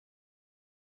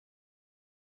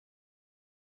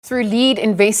Through lead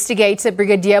investigator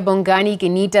Brigadier Bongani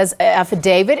Gininda's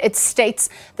affidavit, it states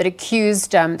that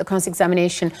the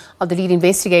cross-examination of the lead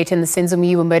investigator in the Senzo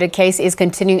Meyiwa murder case is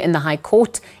continuing in the High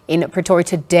Court in Pretoria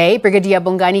today. Brigadier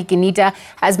Bongani Gininda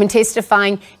has been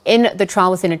testifying in the trial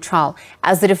within a trial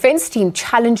as the defense team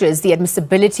challenges the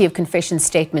admissibility of confession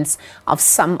statements of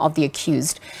some of the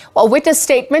accused. A witness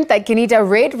statement that Gininda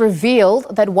read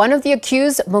revealed that one of the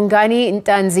accused, Bongani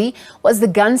Ntuli, was the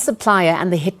gun supplier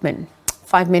and the hitman.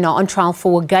 5 men are on trial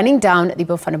for gunning down the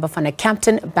Bafana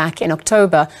captain back in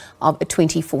October of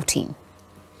 2014.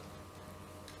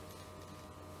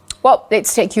 Well,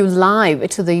 let's take you live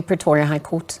to the Pretoria High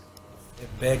Court.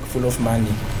 A bag full of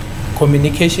money.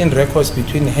 Communication records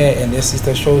between her and her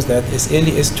sister shows that as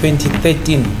early as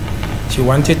 2013, she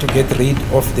wanted to get rid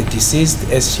of the deceased,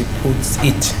 as she puts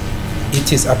it.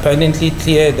 It is apparently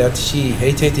clear that she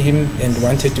hated him and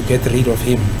wanted to get rid of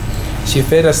him. She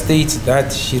further states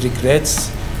that she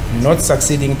regrets not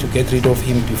succeeding to get rid of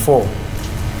him before.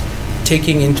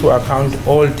 Taking into account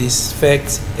all these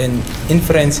facts, an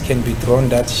inference can be drawn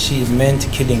that she meant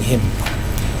killing him.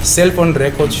 Cell phone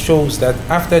record shows that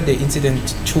after the incident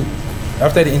took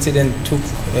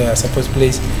supposed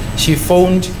place, she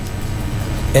phoned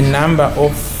a number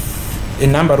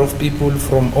of people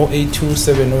from 082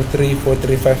 703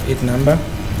 4358 number.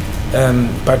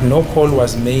 But no call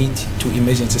was made to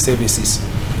emergency services.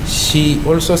 She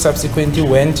also subsequently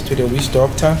went to the witch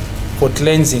doctor for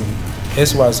cleansing,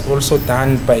 as was also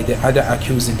done by the other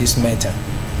accused in this matter.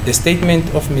 The statement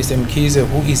of Mr. Mncube,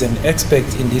 who is an expert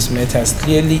in this matter,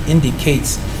 clearly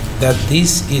indicates that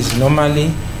this is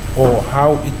normally or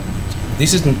how it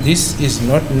this is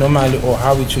not normally or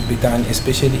how it should be done,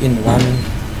 especially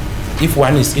if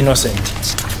one is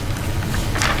innocent.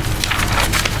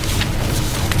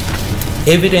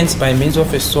 Evidence by means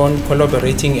of a sworn,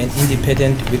 corroborating and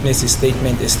independent witness's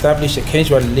statement establish a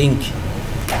causal link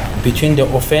between the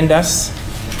offenders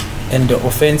and the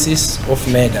offenses of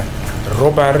murder,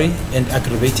 robbery and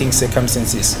aggravating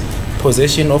circumstances,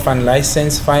 possession of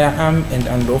unlicensed firearm and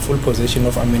unlawful possession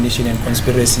of ammunition, and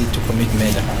conspiracy to commit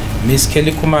murder. Ms.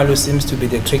 Kelly Khumalo seems to be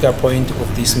the trigger point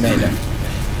of this murder.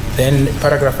 Then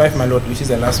paragraph 5, my lord, which is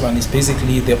the last one, is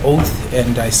basically the oath,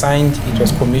 and I signed. It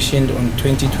was commissioned on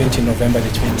 2020 November the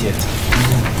 20th.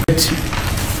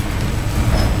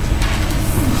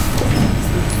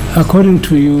 According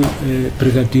to you,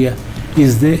 Brigadier,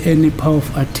 is there any power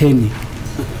of attorney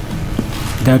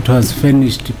that was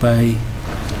furnished by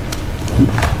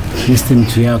Mr.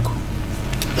 Mncube?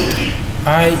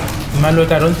 My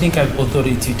lord, I don't think I have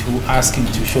authority to ask him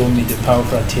to show me the power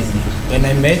of attorney. When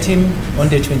I met him on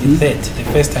the 23rd, the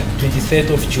first time, 23rd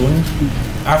of June,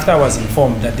 after I was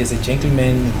informed that there's a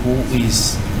gentleman who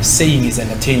is saying he's an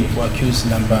attorney for accused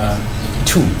number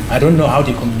 2. I don't know how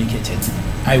they communicated.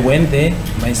 I went there,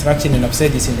 my instruction, and I've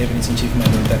said this in evidence in chief, my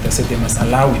lord, that I said they must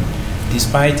allow him,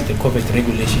 despite the COVID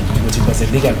regulation, because it was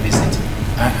a legal visit.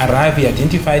 I arrived, he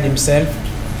identified himself,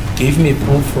 gave me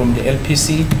proof from the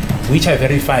LPC, which I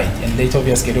verified, and later we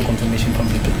have scheduled confirmation from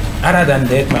people. Other than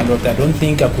that, my lord, I don't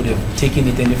think I could have taken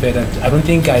it any further. I don't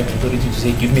think I have authority to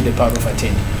say, give me the power of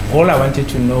attorney. All I wanted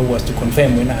to know was to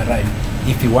confirm when I arrived,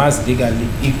 if he was legally,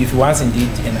 if he was indeed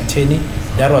an attorney.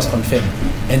 That was confirmed.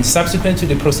 And subsequent to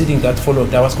the proceeding that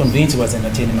followed, I was convinced he was an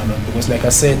attorney, my lord, because like I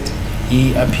said,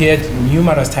 he appeared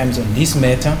numerous times on this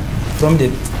matter from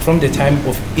the time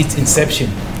of its inception,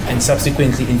 and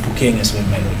subsequently in Bukeng as well,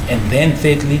 my lord. And then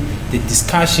thirdly, the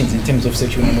discussions in terms of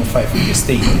section 105 with the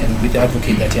state and with the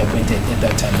advocate that he appointed at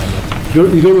that time, my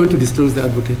lord. You don't want to disclose the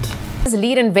advocate? As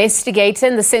lead investigator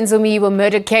in the Senzo Meyiwa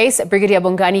murder case, Brigadier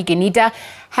Bongani Gininda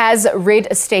has read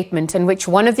a statement in which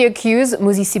one of the accused,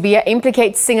 Mthobisi,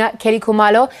 implicates singer Kelly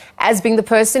Khumalo as being the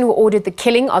person who ordered the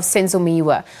killing of Senzo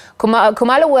Meyiwa.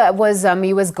 Khumalo was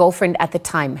Meyiwa's girlfriend at the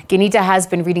time. Gininda has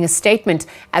been reading a statement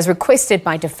as requested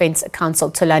by defense counsel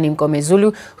Tolani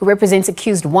Mngomezulu, who represents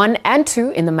accused 1 and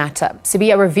 2 in the matter.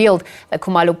 Sibia revealed that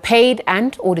Khumalo paid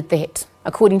and ordered the hit.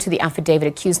 According to the affidavit,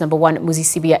 accused number 1,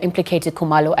 Mthobisi, implicated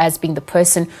Khumalo as being the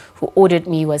person who ordered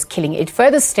Meyiwa's killing. It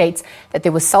further states that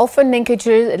there were cellphone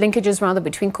linkages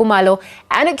between Khumalo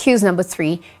and accused number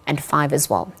 3 and 5 as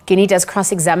well. Gininda's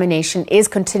cross-examination is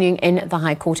continuing in the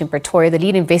High Court in Pretoria. The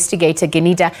lead investigator,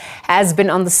 Gininda, has been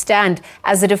on the stand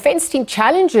as the defense team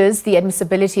challenges the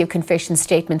admissibility of confession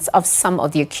statements of some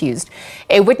of the accused.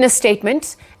 A witness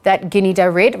statement that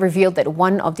Gininda read revealed that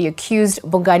one of the accused,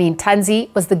 Bongani Ntuli,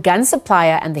 was the gun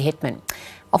supplier and the hitman.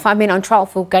 All 5 men on trial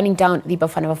for gunning down the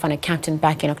Bafana captain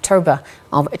back in October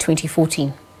of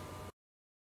 2014.